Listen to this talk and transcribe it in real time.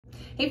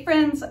Hey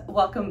friends,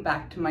 welcome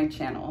back to my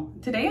channel.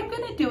 Today I'm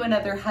going to do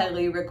another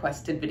highly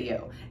requested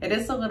video. It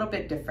is a little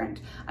bit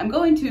different. I'm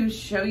going to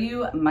show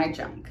you my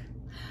junk,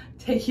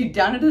 take you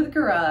down into the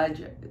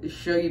garage,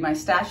 show you my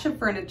stash of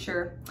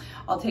furniture.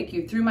 I'll take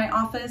you through my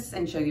office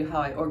and show you how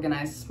I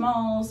organize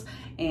smalls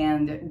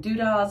and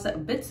doodads,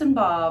 bits and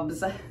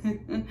bobs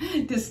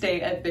to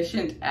stay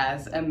efficient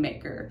as a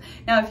maker.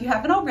 Now, if you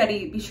haven't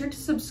already, be sure to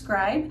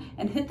subscribe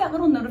and hit that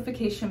little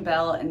notification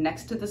bell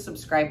next to the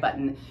subscribe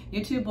button.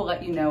 YouTube will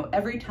let you know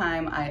every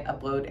time I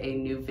upload a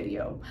new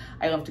video.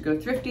 I love to go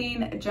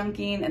thrifting,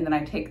 junking, and then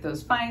I take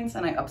those finds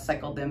and I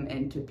upcycle them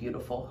into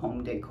beautiful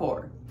home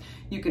decor.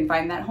 You can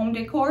find that home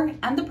decor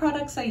and the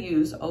products I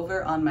use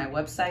over on my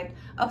website,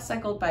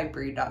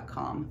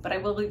 upcycledbybrie.com. But I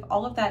will leave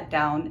all of that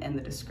down in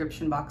the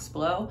description box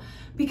below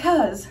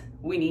because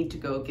we need to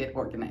go get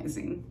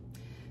organizing.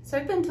 So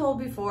I've been told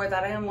before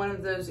that I am one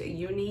of those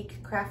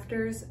unique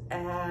crafters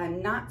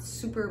and not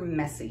super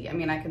messy. I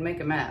mean, I can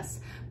make a mess,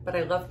 but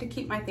I love to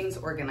keep my things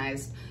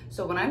organized.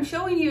 So when I'm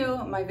showing you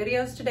my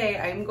videos today,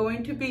 I'm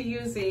going to be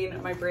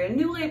using my brand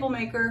new label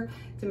maker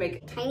to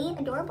make tiny,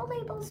 adorable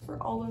labels for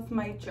all of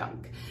my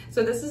junk.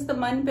 So this is the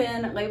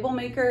Munbyn label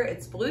maker.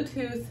 It's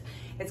Bluetooth.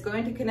 It's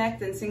going to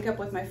connect and sync up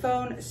with my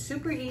phone.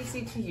 Super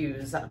easy to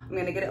use. I'm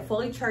gonna get it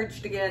fully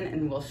charged again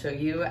and we'll show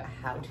you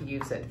how to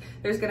use it.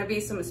 There's gonna be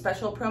some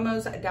special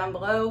promos down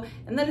below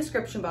in the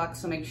description box,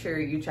 so make sure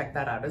you check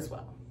that out as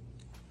well.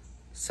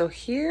 So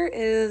here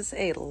is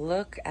a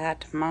look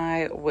at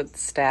my wood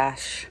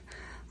stash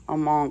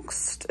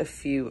amongst a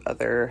few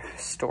other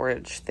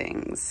storage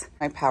things.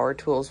 My power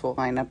tools will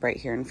line up right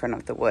here in front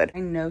of the wood. I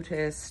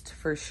noticed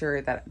for sure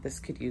that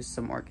this could use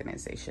some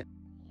organization.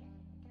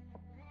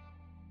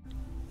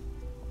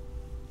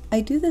 I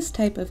do this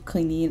type of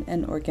cleaning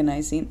and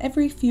organizing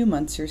every few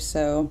months or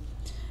so.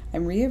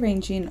 I'm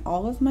rearranging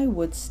all of my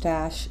wood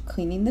stash,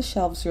 cleaning the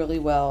shelves really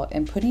well,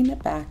 and putting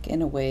it back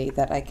in a way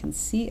that I can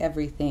see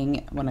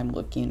everything when I'm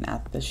looking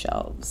at the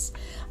shelves.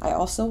 I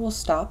also will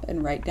stop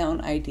and write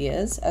down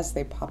ideas as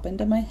they pop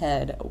into my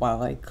head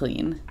while I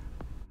clean.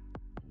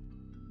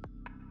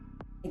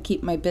 I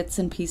keep my bits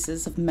and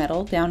pieces of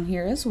metal down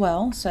here as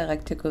well, so I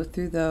like to go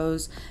through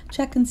those,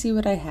 check and see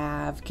what I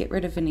have, get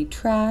rid of any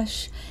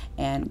trash,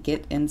 and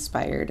get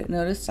inspired.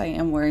 Notice I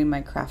am wearing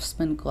my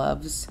Craftsman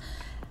gloves.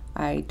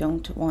 I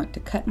don't want to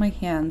cut my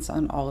hands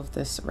on all of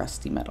this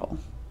rusty metal.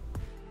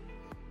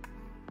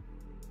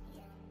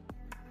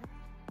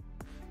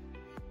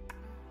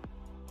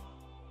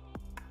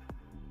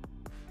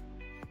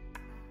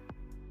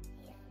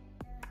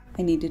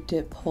 I needed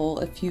to pull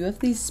a few of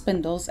these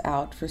spindles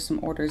out for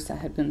some orders that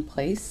had been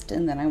placed,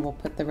 and then I will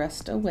put the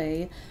rest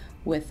away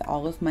with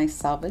all of my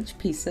salvage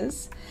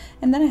pieces.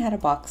 And then I had a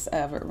box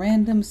of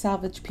random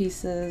salvage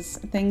pieces,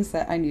 things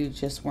that I knew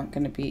just weren't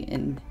going to be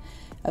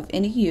of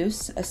any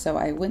use, so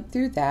I went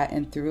through that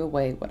and threw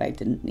away what I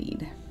didn't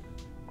need.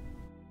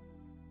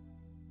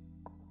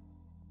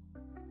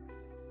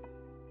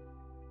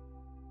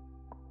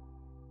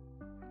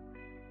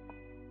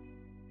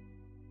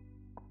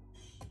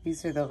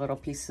 These are the little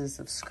pieces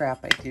of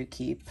scrap I do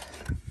keep.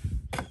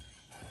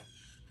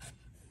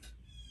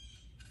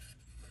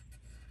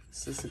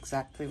 This is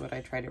exactly what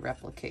I try to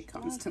replicate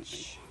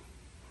constantly.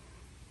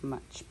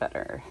 Much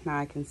better. Now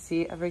I can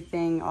see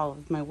everything. All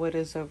of my wood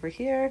is over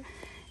here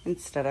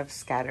instead of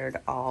scattered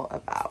all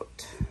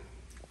about.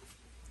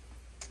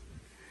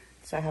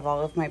 So I have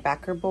all of my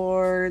backer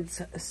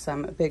boards,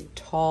 some big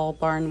tall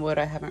barn wood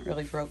I haven't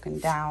really broken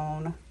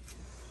down.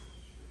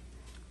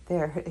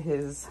 There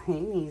is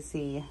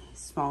easy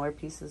smaller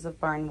pieces of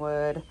barn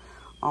wood,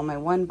 all my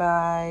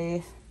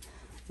 1x1s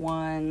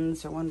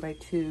or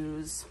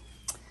 1x2s,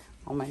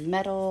 all my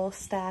metal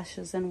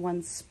stashes in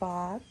one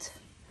spot,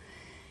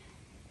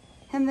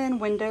 and then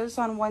windows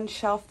on one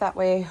shelf. That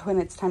way when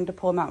it's time to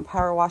pull them out and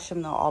power wash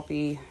them, they'll all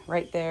be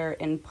right there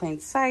in plain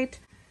sight.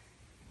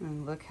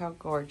 And look how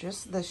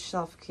gorgeous this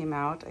shelf came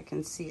out. I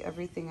can see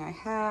everything I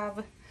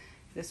have.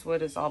 This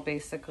wood is all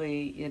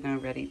basically, you know,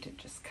 ready to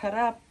just cut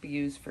up,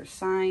 use for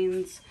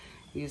signs,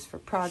 use for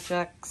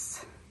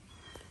projects.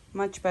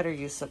 Much better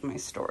use of my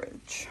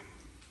storage.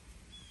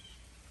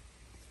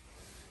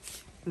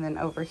 And then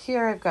over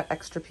here, I've got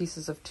extra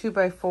pieces of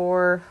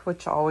 2x4,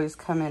 which always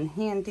come in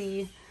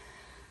handy.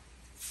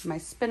 My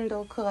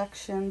spindle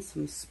collection,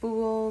 some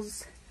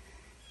spools,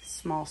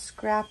 small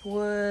scrap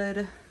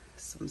wood,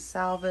 some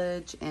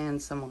salvage, and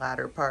some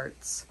ladder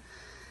parts.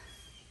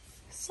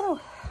 So,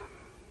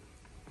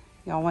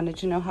 y'all wanted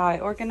to know how I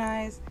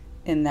organize?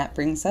 And that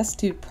brings us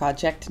to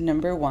project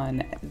number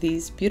 1.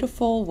 These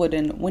beautiful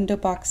wooden window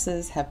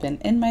boxes have been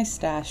in my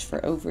stash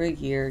for over a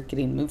year,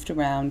 getting moved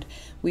around.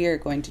 We are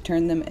going to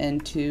turn them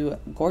into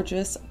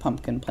gorgeous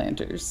pumpkin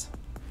planters.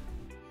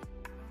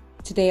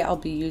 Today I'll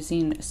be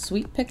using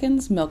Sweet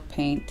Pickins milk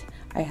paint.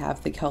 I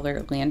have the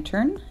color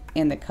Lantern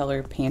and the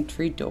color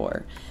Pantry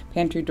Door.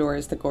 Pantry Door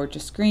is the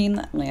gorgeous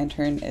green,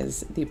 Lantern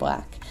is the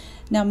black.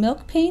 Now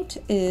milk paint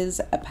is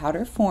a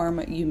powder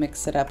form. You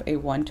mix it up a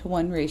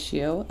 1-to-1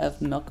 ratio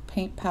of milk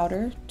paint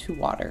powder to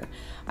water.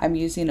 I'm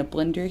using a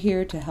blender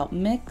here to help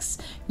mix.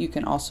 You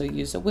can also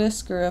use a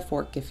whisk or a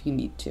fork if you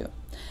need to.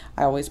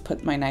 I always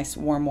put my nice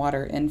warm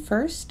water in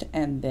first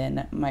and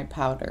then my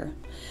powder.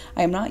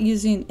 I am not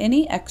using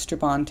any extra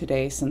bond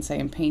today since I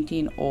am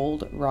painting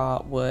old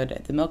raw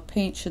wood. The milk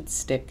paint should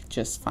stick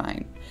just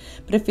fine.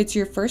 But if it's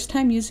your first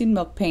time using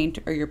milk paint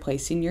or you're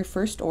placing your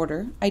first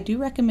order, I do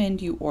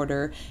recommend you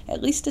order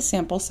at least a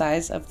sample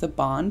size of the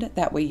bond.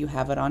 That way you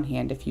have it on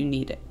hand if you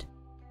need it.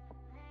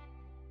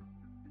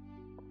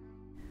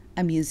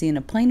 I'm using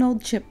a plain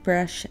old chip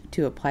brush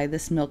to apply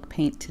this milk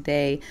paint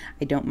today.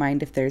 I don't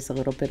mind if there's a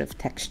little bit of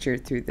texture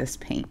through this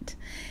paint.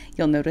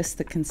 You'll notice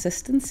the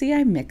consistency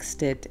I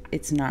mixed it.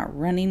 It's not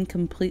running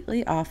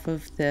completely off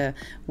of the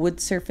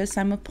wood surface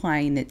I'm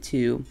applying it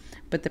to,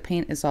 but the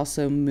paint is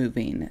also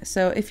moving.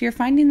 So if you're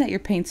finding that your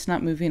paint's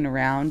not moving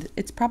around,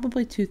 it's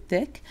probably too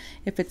thick.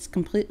 If it's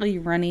completely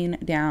running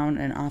down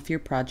and off your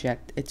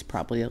project, it's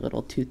probably a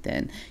little too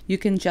thin. You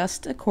can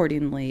adjust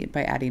accordingly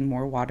by adding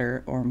more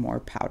water or more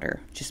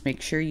powder. Just make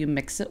sure you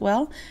mix it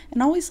well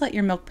and always let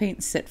your milk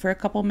paint sit for a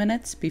couple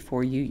minutes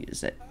before you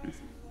use it.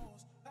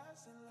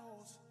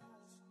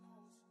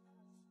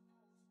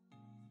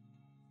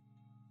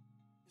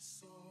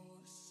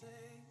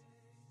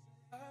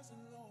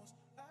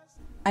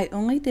 I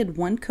only did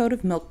 1 coat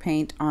of milk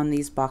paint on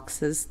these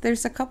boxes.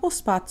 There's a couple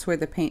spots where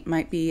the paint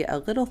might be a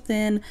little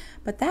thin,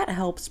 but that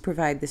helps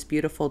provide this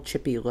beautiful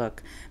chippy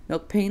look.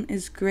 Milk paint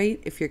is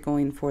great if you're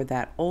going for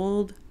that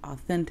old,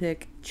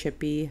 authentic,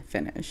 chippy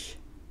finish.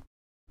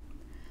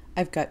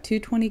 I've got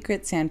 220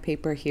 grit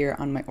sandpaper here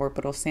on my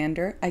orbital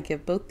sander. I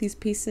give both these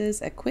pieces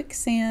a quick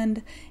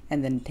sand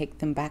and then take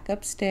them back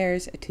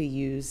upstairs to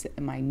use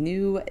my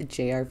new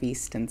JRV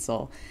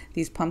stencil.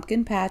 These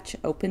pumpkin patch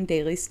open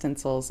daily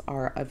stencils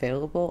are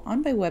available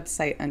on my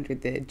website under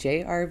the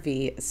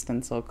JRV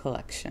stencil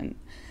collection.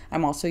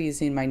 I'm also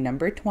using my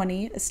number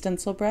 20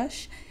 stencil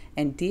brush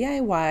and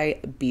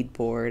DIY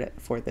beadboard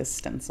for this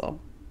stencil.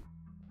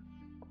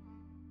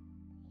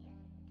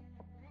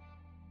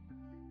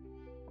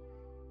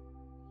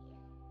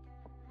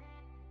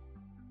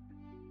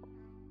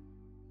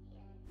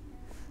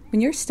 When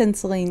you're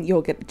stenciling,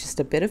 you'll get just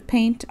a bit of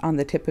paint on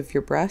the tip of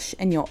your brush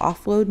and you'll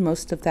offload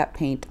most of that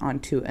paint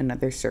onto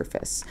another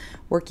surface.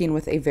 Working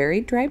with a very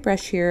dry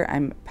brush here,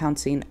 I'm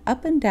pouncing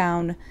up and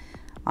down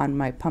on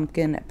my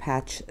pumpkin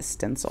patch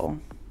stencil.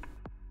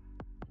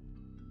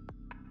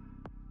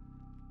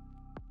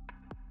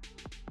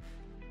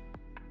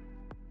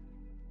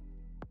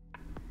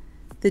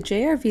 The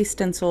JRV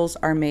stencils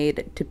are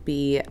made to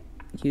be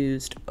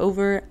used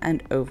over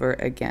and over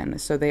again.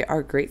 So they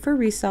are great for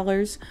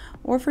resellers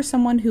or for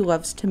someone who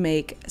loves to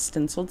make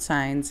stenciled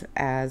signs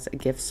as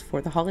gifts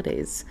for the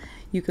holidays.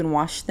 You can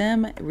wash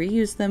them,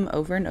 reuse them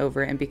over and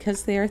over, and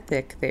because they are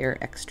thick, they are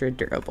extra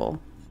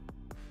durable.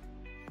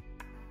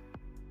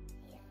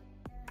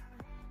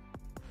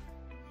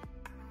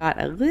 Got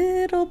a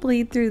little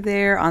bleed through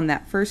there on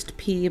that first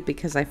P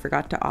because I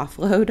forgot to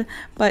offload,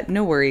 but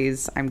no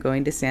worries, I'm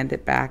going to sand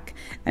it back.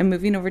 I'm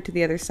moving over to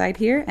the other side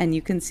here and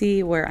you can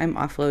see where I'm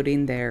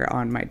offloading there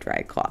on my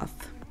dry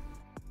cloth.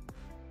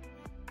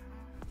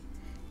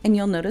 And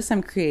you'll notice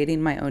I'm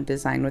creating my own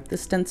design with the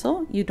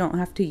stencil. You don't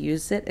have to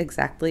use it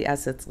exactly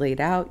as it's laid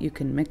out. You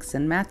can mix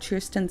and match your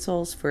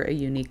stencils for a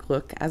unique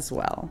look as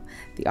well.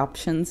 The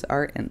options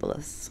are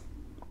endless.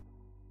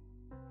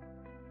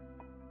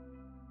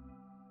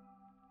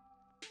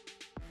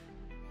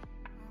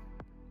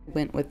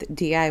 Went with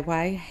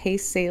DIY Hey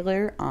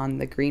Sailor on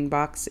the green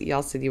box.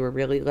 Y'all said you were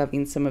really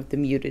loving some of the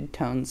muted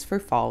tones for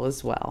fall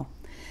as well.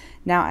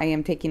 Now I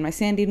am taking my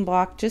sanding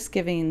block, just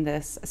giving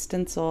this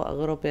stencil a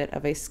little bit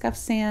of a scuff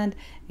sand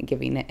and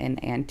giving it an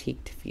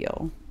antiqued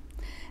feel.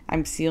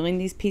 I'm sealing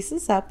these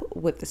pieces up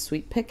with the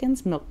Sweet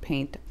Pickins Milk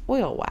Paint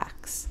Oil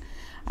Wax.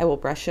 I will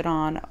brush it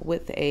on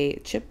with a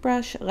chip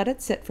brush, let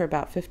it sit for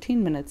about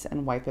 15 minutes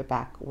and wipe it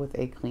back with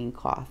a clean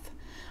cloth.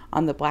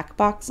 On the black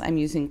box, I'm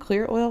using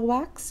clear oil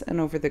wax, and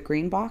over the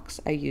green box,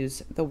 I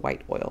use the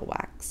white oil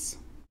wax.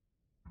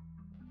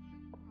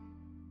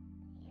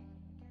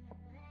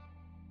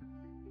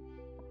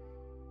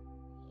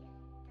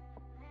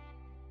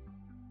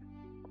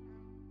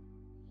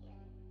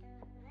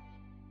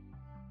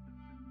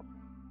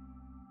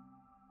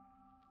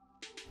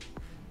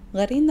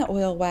 Letting the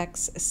oil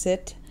wax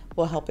sit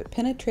will help it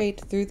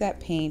penetrate through that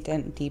paint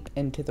and deep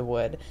into the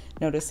wood.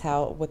 Notice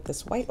how with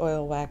this white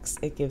oil wax,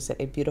 it gives it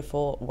a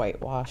beautiful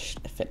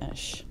whitewashed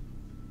finish.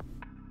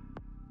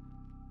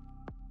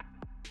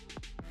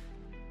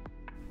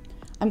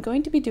 I'm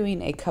going to be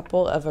doing a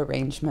couple of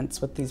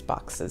arrangements with these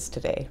boxes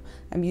today.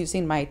 I'm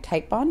using my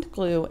Titebond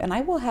glue, and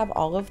I will have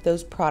all of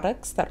those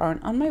products that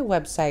aren't on my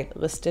website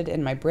listed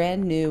in my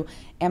brand new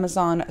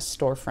Amazon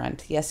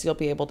storefront. Yes, you'll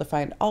be able to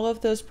find all of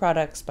those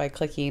products by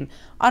clicking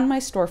on my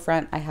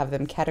storefront. I have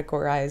them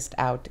categorized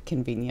out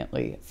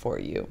conveniently for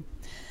you.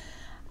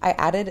 I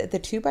added the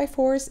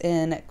 2x4s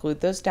in,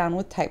 glued those down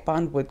with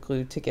Titebond wood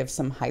glue to give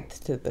some height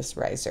to this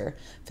riser.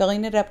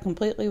 Filling it up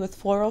completely with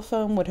floral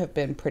foam would have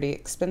been pretty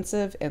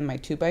expensive, and my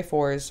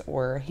 2x4s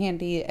were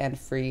handy and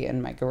free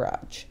in my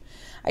garage.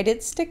 I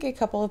did stick a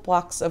couple of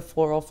blocks of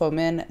floral foam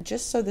in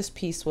just so this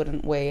piece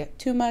wouldn't weigh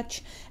too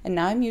much, and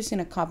now I'm using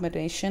a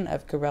combination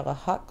of Gorilla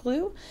Hot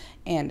Glue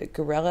and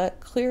Gorilla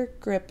Clear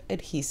Grip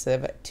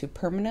Adhesive to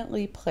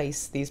permanently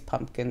place these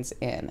pumpkins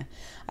in.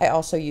 I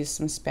also used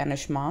some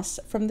Spanish moss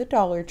from the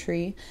Dollar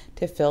Tree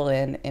to fill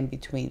in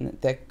between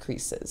the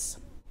creases.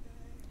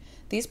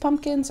 These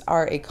pumpkins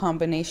are a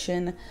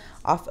combination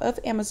off of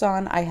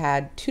Amazon. I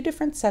had 2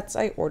 different sets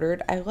I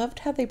ordered. I loved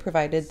how they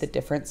provided the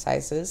different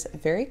sizes.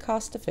 Very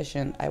cost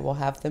efficient. I will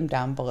have them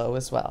down below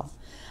as well.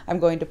 I'm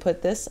going to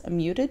put this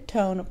muted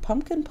tone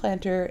pumpkin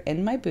planter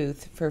in my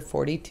booth for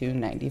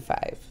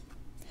 $42.95.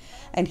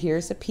 And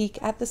here's a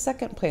peek at the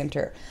second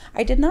planter.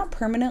 I did not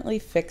permanently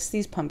fix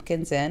these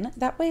pumpkins in.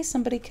 That way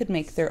somebody could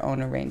make their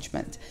own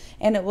arrangement.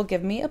 And it will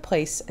give me a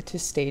place to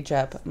stage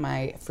up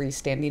my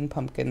freestanding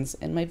pumpkins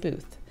in my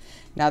booth.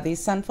 Now these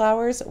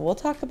sunflowers, we'll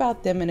talk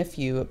about them in a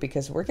few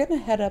because we're gonna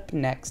head up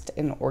next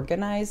and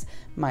organize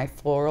my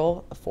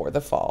floral for the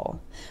fall.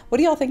 What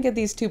do y'all think of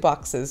these 2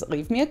 boxes?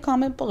 Leave me a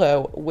comment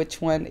below. Which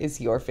one is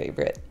your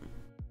favorite?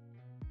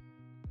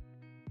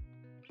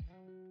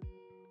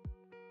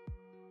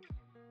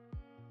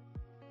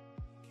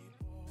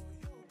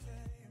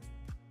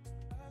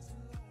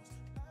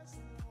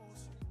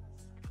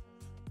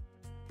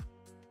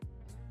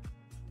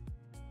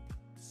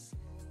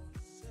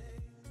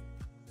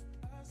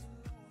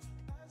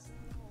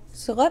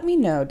 So let me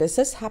know, does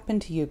this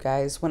happen to you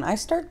guys? When I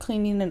start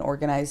cleaning and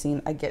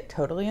organizing, I get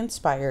totally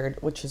inspired,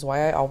 which is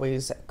why I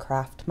always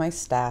craft my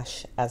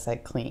stash as I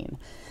clean.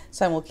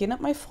 So I'm looking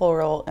at my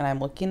floral and I'm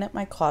looking at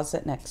my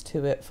closet next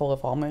to it full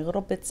of all my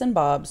little bits and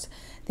bobs,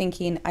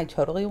 thinking I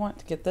totally want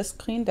to get this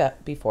cleaned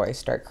up before I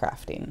start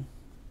crafting.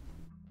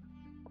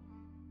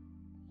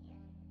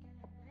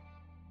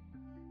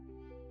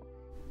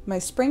 My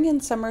spring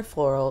and summer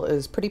floral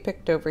is pretty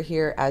picked over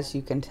here, as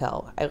you can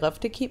tell. I love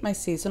to keep my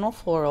seasonal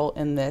floral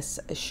in this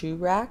shoe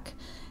rack.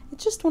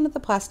 It's just one of the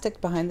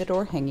plastic behind the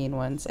door hanging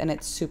ones, and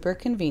it's super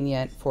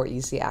convenient for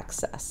easy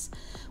access.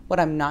 What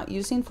I'm not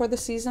using for the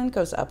season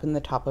goes up in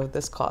the top of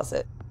this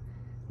closet.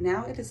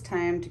 Now it is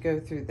time to go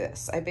through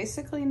this. I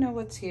basically know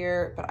what's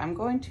here, but I'm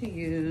going to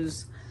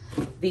use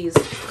these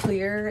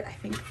clear, I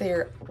think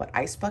they're, what,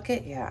 ice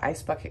bucket? Yeah,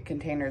 ice bucket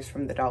containers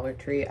from the Dollar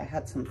Tree. I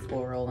had some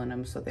floral in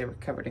them, so they were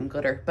covered in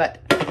glitter, but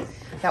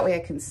that way I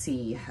can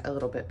see a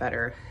little bit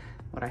better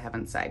what I have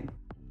inside.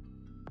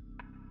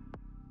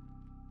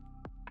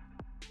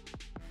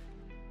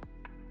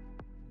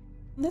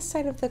 On this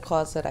side of the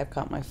closet, I've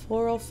got my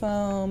floral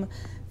foam,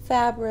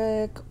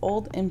 fabric,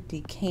 old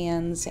empty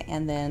cans,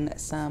 and then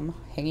some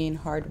hanging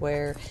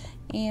hardware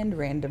and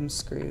random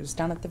screws.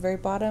 Down at the very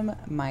bottom,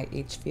 my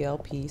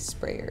HVLP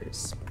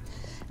sprayers.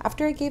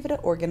 After I gave it an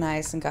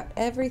organize and got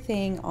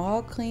everything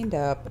all cleaned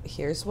up,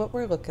 here's what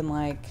we're looking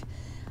like.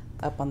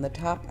 Up on the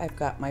top, I've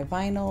got my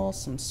vinyl,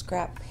 some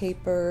scrap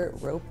paper,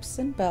 ropes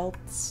and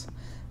belts.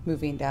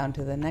 Moving down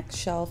to the next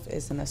shelf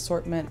is an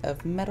assortment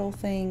of metal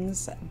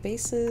things,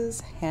 bases,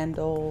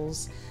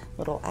 handles,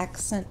 little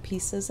accent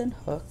pieces and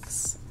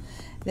hooks.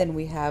 Then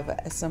we have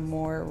some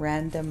more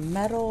random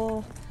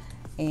metal,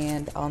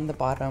 and on the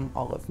bottom,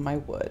 all of my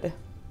wood.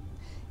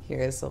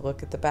 Here's a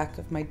look at the back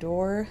of my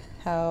door.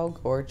 How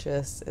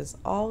gorgeous is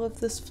all of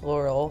this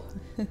floral?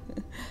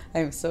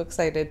 I'm so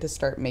excited to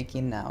start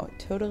making now.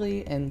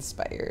 Totally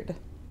inspired.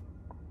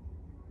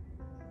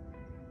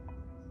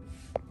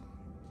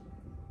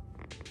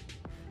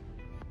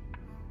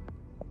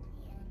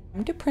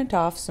 I'm to print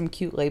off some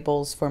cute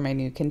labels for my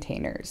new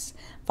containers.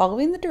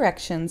 Following the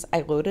directions,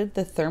 I loaded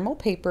the thermal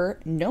paper,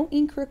 no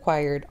ink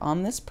required,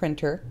 on this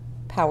printer,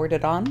 powered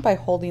it on by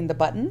holding the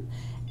button,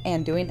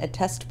 and doing a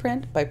test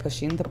print by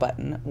pushing the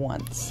button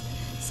once.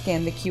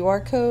 Scan the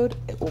QR code,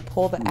 it will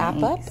pull the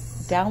app up,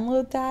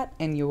 download that,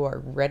 and you are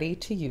ready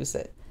to use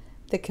it.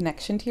 The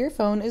connection to your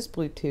phone is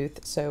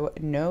Bluetooth, so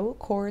no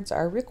cords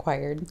are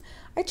required.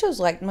 I chose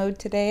light mode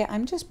today.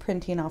 I'm just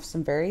printing off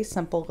some very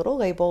simple little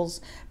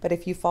labels, but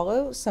if you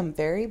follow some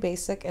very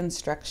basic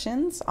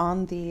instructions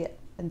on the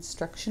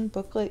instruction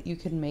booklet, you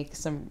can make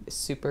some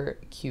super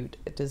cute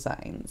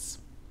designs.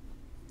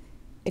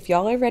 If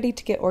y'all are ready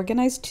to get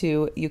organized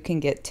too, you can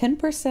get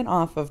 10%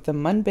 off of the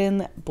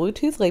Munbyn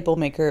Bluetooth label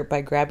maker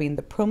by grabbing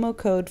the promo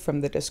code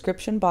from the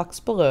description box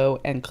below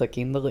and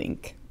clicking the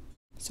link.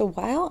 So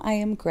while I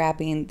am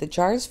grabbing the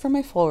jars for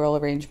my floral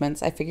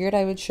arrangements, I figured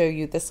I would show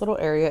you this little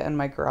area in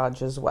my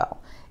garage as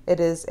well. It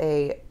is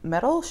a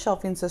metal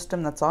shelving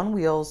system that's on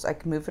wheels. I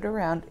can move it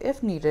around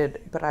if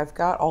needed, but I've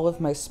got all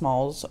of my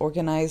smalls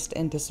organized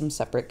into some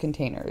separate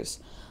containers.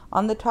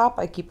 On the top,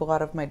 I keep a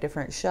lot of my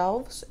different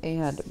shelves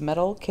and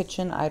metal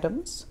kitchen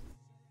items.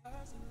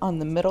 On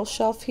the middle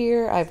shelf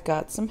here, I've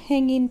got some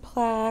hanging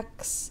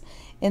plaques.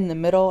 In the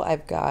middle,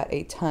 I've got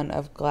a ton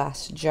of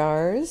glass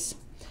jars.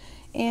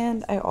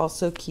 And I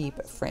also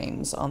keep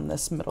frames on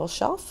this middle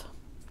shelf.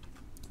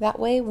 That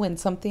way, when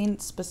something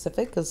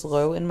specific is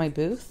low in my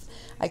booth,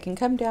 I can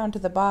come down to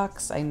the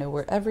box, I know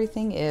where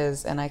everything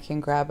is, and I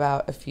can grab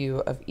out a few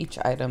of each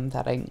item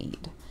that I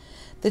need.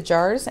 The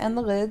jars and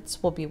the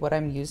lids will be what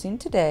I'm using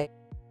today.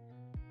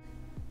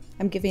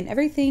 I'm giving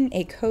everything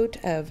a coat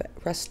of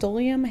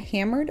Rust-Oleum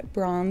Hammered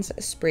Bronze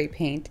spray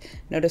paint.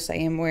 Notice I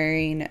am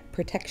wearing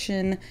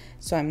protection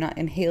so I'm not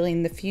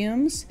inhaling the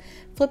fumes.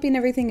 Flipping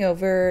everything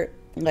over,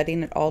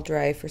 letting it all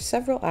dry for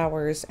several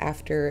hours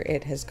after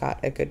it has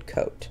got a good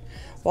coat.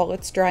 While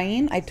it's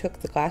drying, I took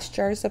the glass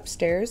jars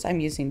upstairs. I'm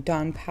using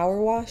Dawn Power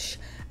Wash,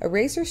 a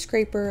razor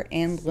scraper,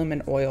 and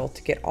lemon oil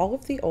to get all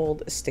of the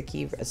old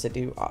sticky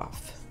residue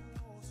off.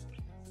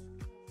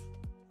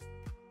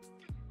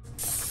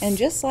 And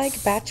just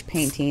like batch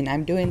painting,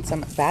 I'm doing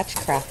some batch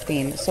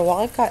crafting. So while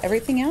I've got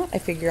everything out, I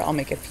figure I'll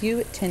make a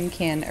few tin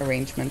can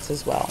arrangements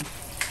as well.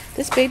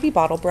 This baby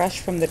bottle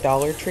brush from the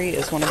Dollar Tree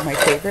is one of my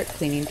favorite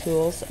cleaning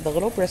tools. The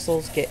little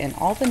bristles get in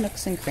all the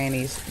nooks and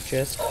crannies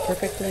just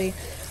perfectly,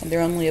 and they're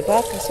only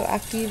 $1, so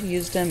after you've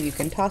used them, you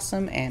can toss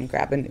them and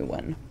grab a new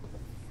one.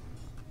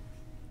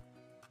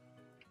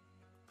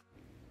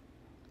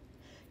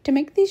 To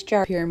make these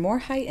jars appear more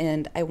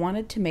high-end, I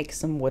wanted to make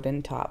some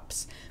wooden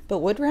tops, but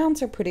wood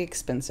rounds are pretty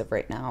expensive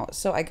right now,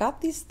 so I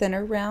got these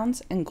thinner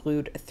rounds and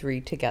glued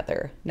 3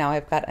 together. Now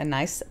I've got a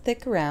nice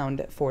thick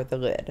round for the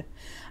lid.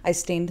 I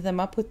stained them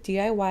up with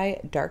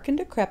DIY Dark and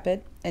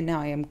Decrepit, and now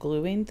I am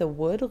gluing the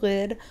wood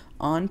lid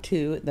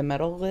onto the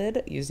metal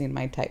lid using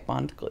my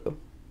Titebond glue.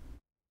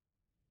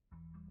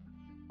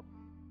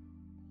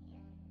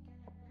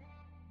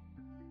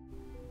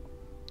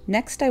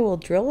 Next, I will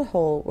drill a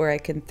hole where I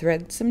can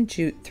thread some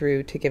jute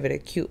through to give it a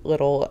cute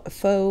little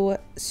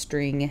faux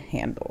string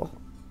handle.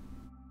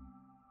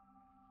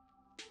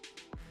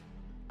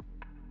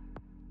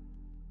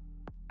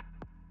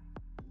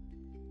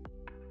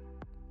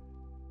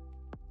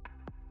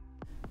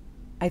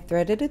 I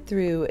threaded it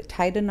through,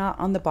 tied a knot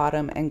on the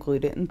bottom, and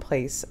glued it in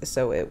place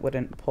so it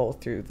wouldn't pull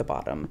through the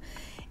bottom.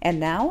 And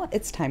now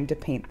it's time to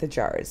paint the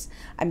jars.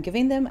 I'm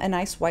giving them a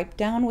nice wipe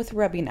down with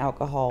rubbing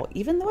alcohol.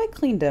 Even though I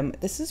cleaned them,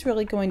 this is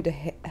really going to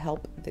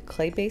help the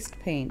clay-based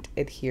paint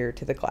adhere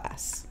to the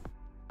glass.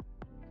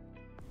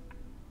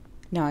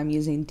 Now I'm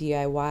using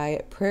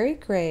DIY Prairie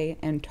Grey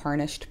and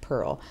Tarnished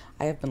Pearl.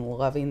 I have been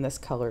loving this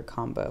color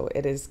combo.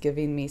 It is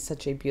giving me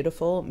such a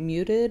beautiful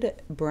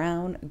muted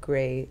brown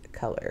gray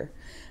color.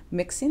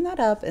 Mixing that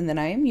up, and then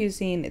I am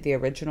using the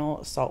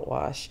original salt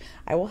wash.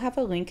 I will have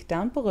a link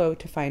down below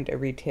to find a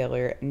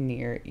retailer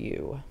near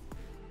you.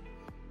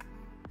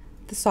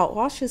 The salt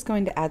wash is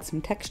going to add some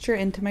texture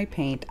into my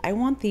paint. I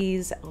want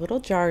these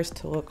little jars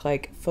to look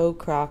like faux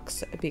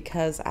Crocs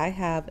because I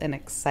have an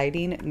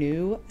exciting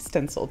new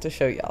stencil to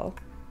show y'all.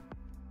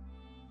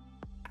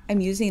 I'm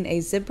using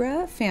a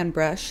Zebra fan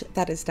brush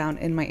that is down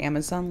in my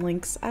Amazon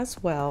links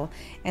as well,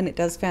 and it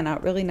does fan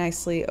out really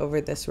nicely over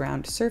this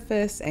round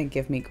surface and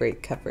give me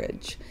great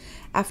coverage.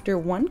 After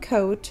one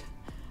coat,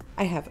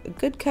 I have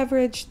good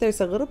coverage.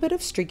 There's a little bit of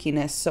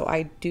streakiness, so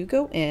I do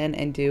go in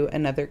and do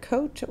another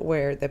coat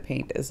where the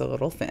paint is a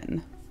little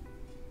thin.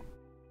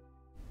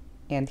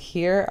 And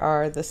here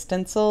are the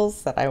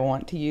stencils that I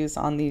want to use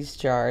on these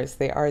jars.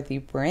 They are the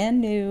brand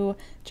new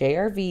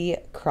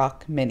JRV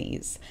Crock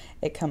Minis.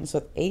 It comes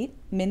with 8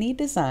 mini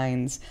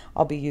designs.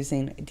 I'll be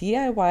using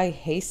DIY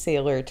Hey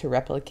Sailor to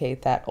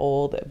replicate that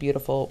old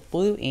beautiful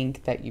blue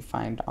ink that you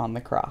find on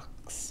the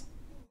Crocks.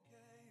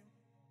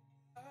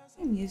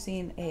 I'm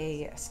using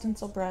a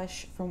stencil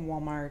brush from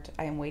Walmart.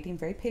 I am waiting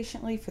very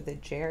patiently for the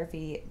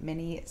JRV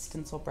mini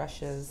stencil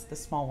brushes, the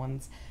small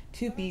ones,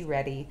 to be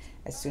ready.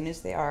 As soon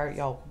as they are,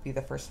 y'all will be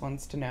the first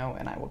ones to know,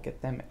 and I will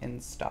get them in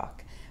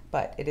stock.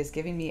 But it is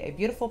giving me a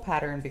beautiful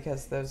pattern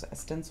because those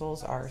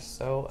stencils are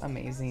so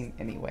amazing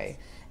anyway.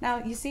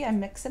 Now you see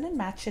I'm mixing and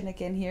matching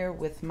again here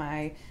with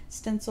my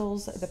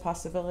stencils. The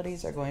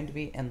possibilities are going to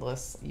be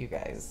endless, you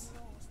guys.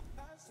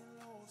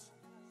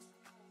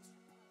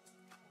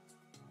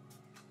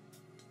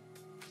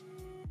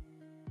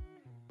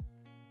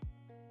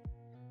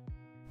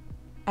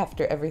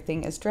 After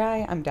everything is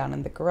dry, I'm down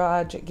in the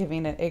garage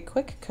giving it a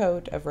quick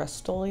coat of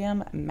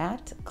Rust-Oleum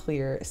Matte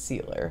Clear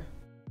Sealer.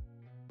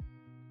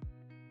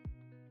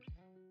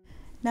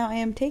 Now I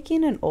am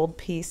taking an old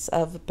piece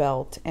of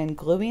belt and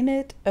gluing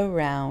it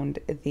around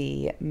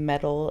the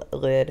metal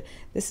lid.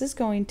 This is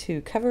going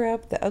to cover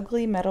up the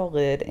ugly metal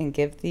lid and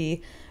give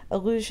the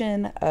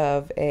illusion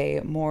of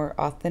a more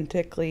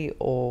authentically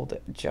old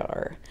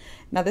jar.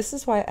 Now this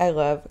is why I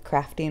love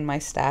crafting my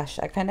stash.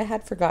 I kind of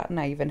had forgotten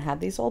I even had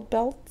these old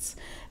belts,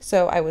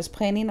 so I was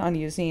planning on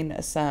using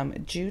some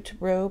jute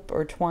rope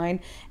or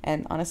twine,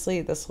 and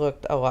honestly this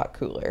looked a lot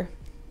cooler.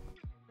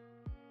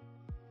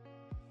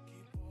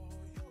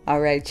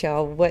 Alright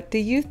y'all, what do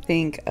you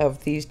think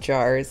of these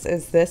jars?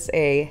 Is this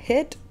a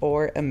hit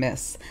or a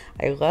miss?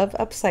 I love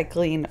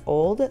upcycling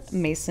old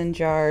mason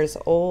jars,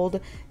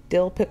 old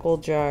dill pickle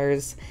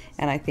jars,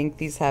 and I think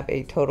these have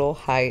a total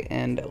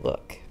high-end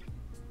look.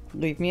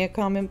 Leave me a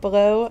comment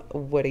below.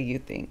 What do you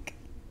think?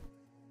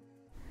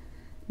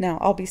 Now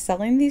I'll be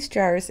selling these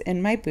jars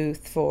in my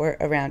booth for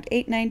around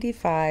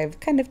 $8.95,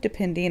 kind of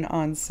depending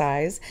on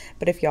size,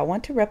 but if y'all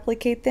want to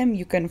replicate them,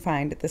 you can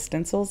find the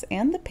stencils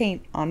and the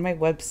paint on my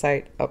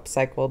website,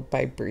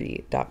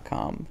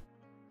 upcycledbybrie.com.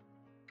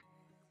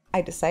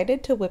 I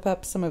decided to whip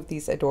up some of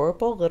these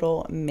adorable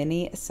little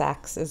mini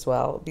sacks as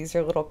well. These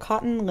are little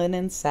cotton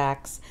linen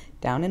sacks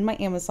down in my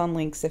Amazon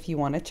links if you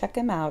want to check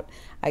them out.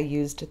 I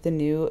used the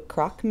new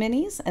Crock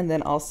minis, and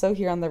then also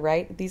here on the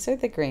right, these are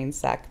the grain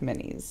sack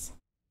minis.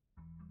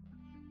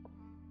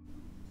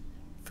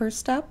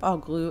 First up, I'll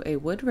glue a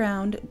wood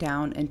round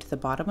down into the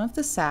bottom of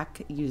the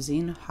sack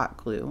using hot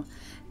glue.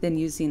 Then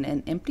using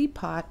an empty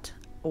pot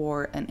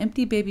or an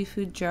empty baby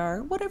food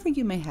jar, whatever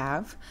you may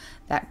have,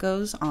 that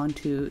goes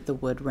onto the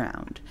wood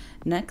round.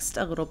 Next,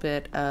 a little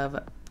bit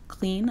of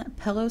clean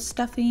pillow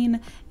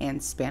stuffing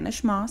and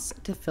Spanish moss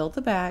to fill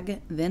the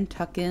bag, then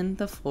tuck in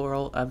the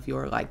floral of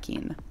your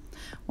liking.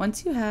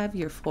 Once you have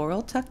your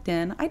floral tucked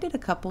in, I did a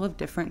couple of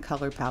different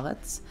color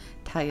palettes,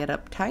 tie it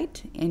up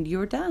tight, and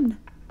you're done.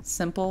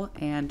 Simple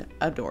and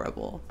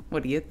adorable.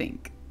 What do you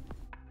think?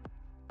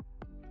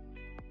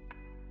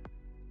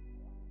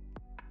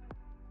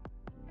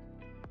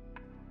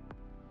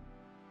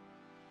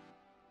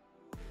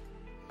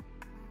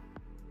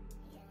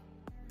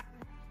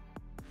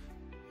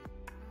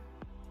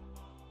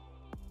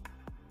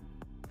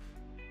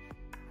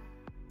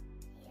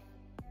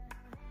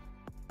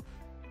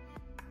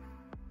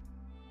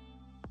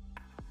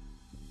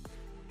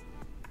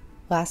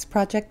 Last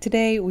project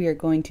today, we are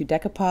going to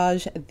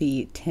decoupage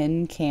the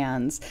tin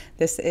cans.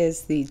 This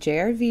is the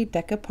JRV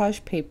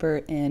decoupage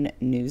paper in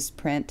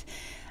newsprint.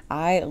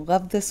 I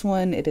love this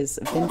one. It is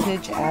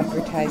vintage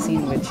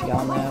advertising, which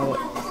y'all know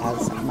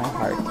has my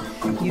heart.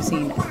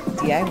 Using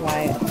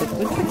DIY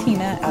Liquid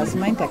Patina as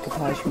my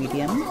decoupage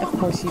medium. Of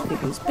course, you could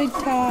use Big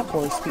Top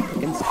or Sweet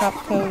Pickins Top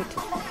Coat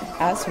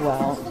as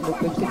well.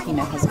 Liquid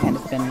Patina has kind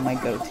of been my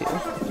go-to.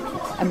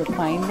 I'm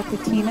applying the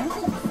patina,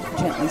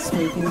 gently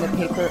smoothing the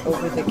paper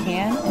over the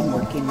can and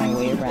working my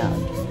way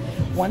around.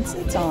 Once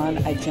it's on,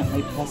 I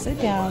gently press it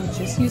down,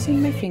 just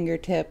using my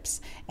fingertips,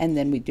 and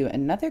then we do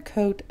another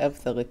coat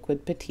of the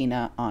liquid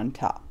patina on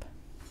top.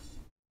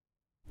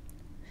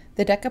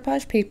 The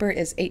decoupage paper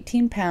is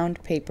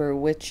 18-pound paper,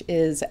 which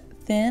is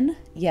thin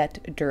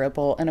yet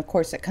durable, and of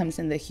course it comes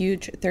in the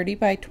huge 30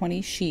 by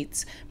 20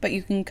 sheets, but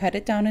you can cut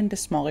it down into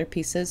smaller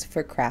pieces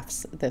for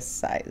crafts this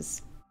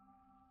size.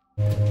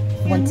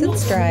 Once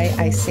it's dry,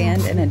 I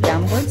sand in a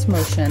downwards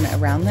motion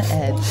around the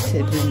edge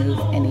to remove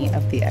any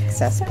of the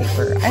excess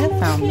paper. I have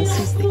found this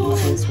is the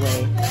easiest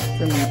way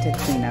for me to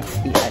clean up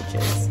the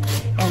edges.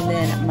 And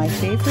then my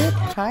favorite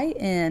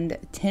high-end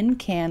tin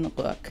can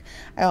look.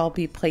 I'll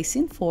be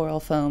placing floral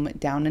foam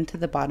down into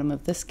the bottom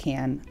of this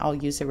can. I'll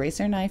use a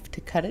razor knife to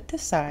cut it to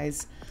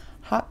size,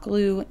 hot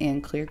glue,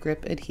 and clear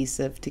grip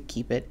adhesive to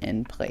keep it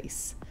in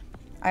place.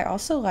 I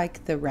also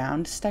like the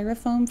round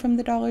styrofoam from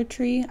the Dollar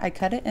Tree. I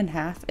cut it in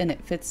half and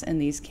it fits in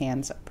these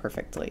cans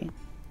perfectly.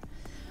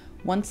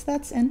 Once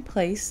that's in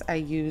place, I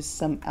use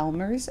some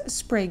Elmer's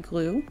spray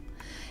glue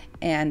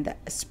and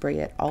spray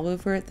it all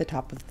over the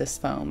top of this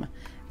foam.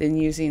 Then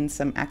using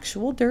some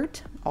actual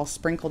dirt, I'll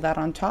sprinkle that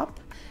on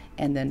top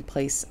and then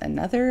place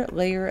another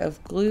layer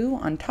of glue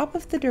on top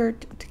of the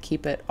dirt to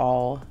keep it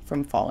all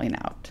from falling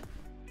out.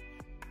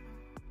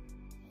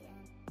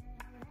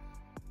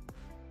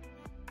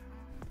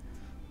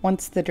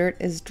 Once the dirt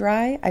is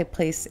dry, I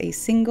place a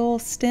single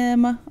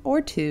stem or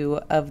two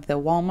of the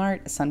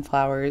Walmart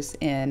sunflowers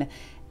in,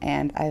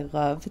 and I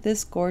love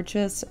this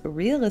gorgeous,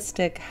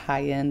 realistic,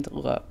 high-end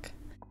look.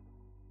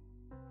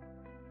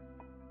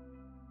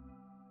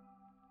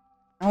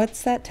 Now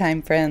it's that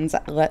time, friends.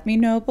 Let me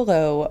know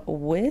below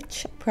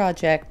which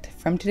project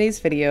from today's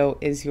video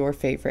is your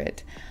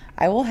favorite.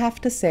 I will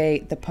have to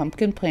say the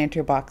pumpkin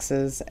planter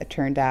boxes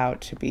turned out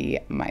to be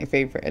my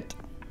favorite.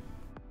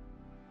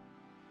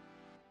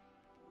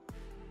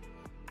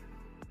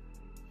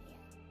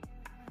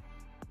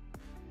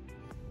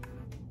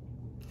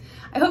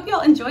 I hope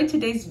y'all enjoyed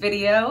today's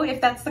video.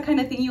 If that's the kind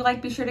of thing you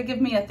like, be sure to give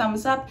me a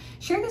thumbs up.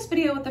 Share this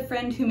video with a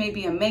friend who may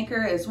be a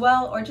maker as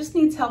well, or just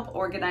needs help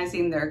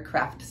organizing their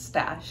craft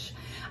stash.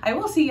 I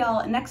will see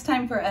y'all next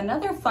time for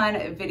another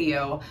fun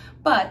video,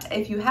 but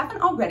if you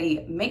haven't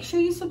already, make sure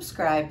you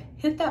subscribe,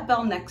 hit that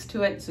bell next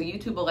to it so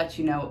YouTube will let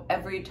you know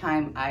every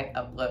time I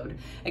upload.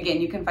 Again,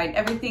 you can find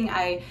everything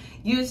I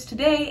used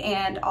today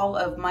and all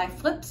of my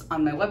flips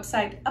on my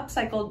website,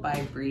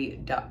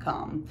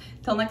 upcycledbybrie.com.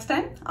 Till next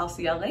time, I'll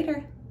see y'all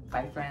later.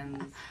 Bye,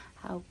 friends.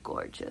 How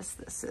gorgeous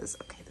this is.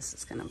 Okay, this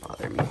is gonna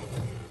bother me.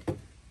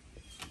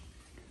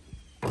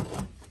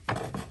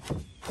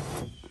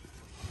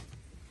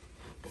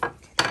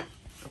 Okay.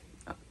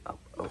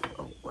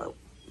 Whoa.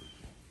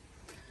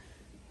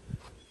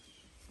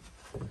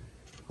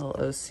 A little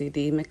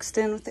OCD mixed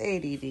in with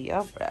ADD.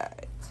 All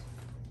right.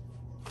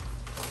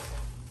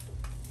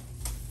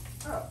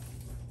 Oh.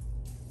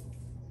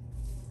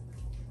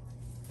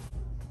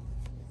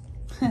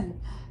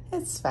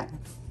 It's fine.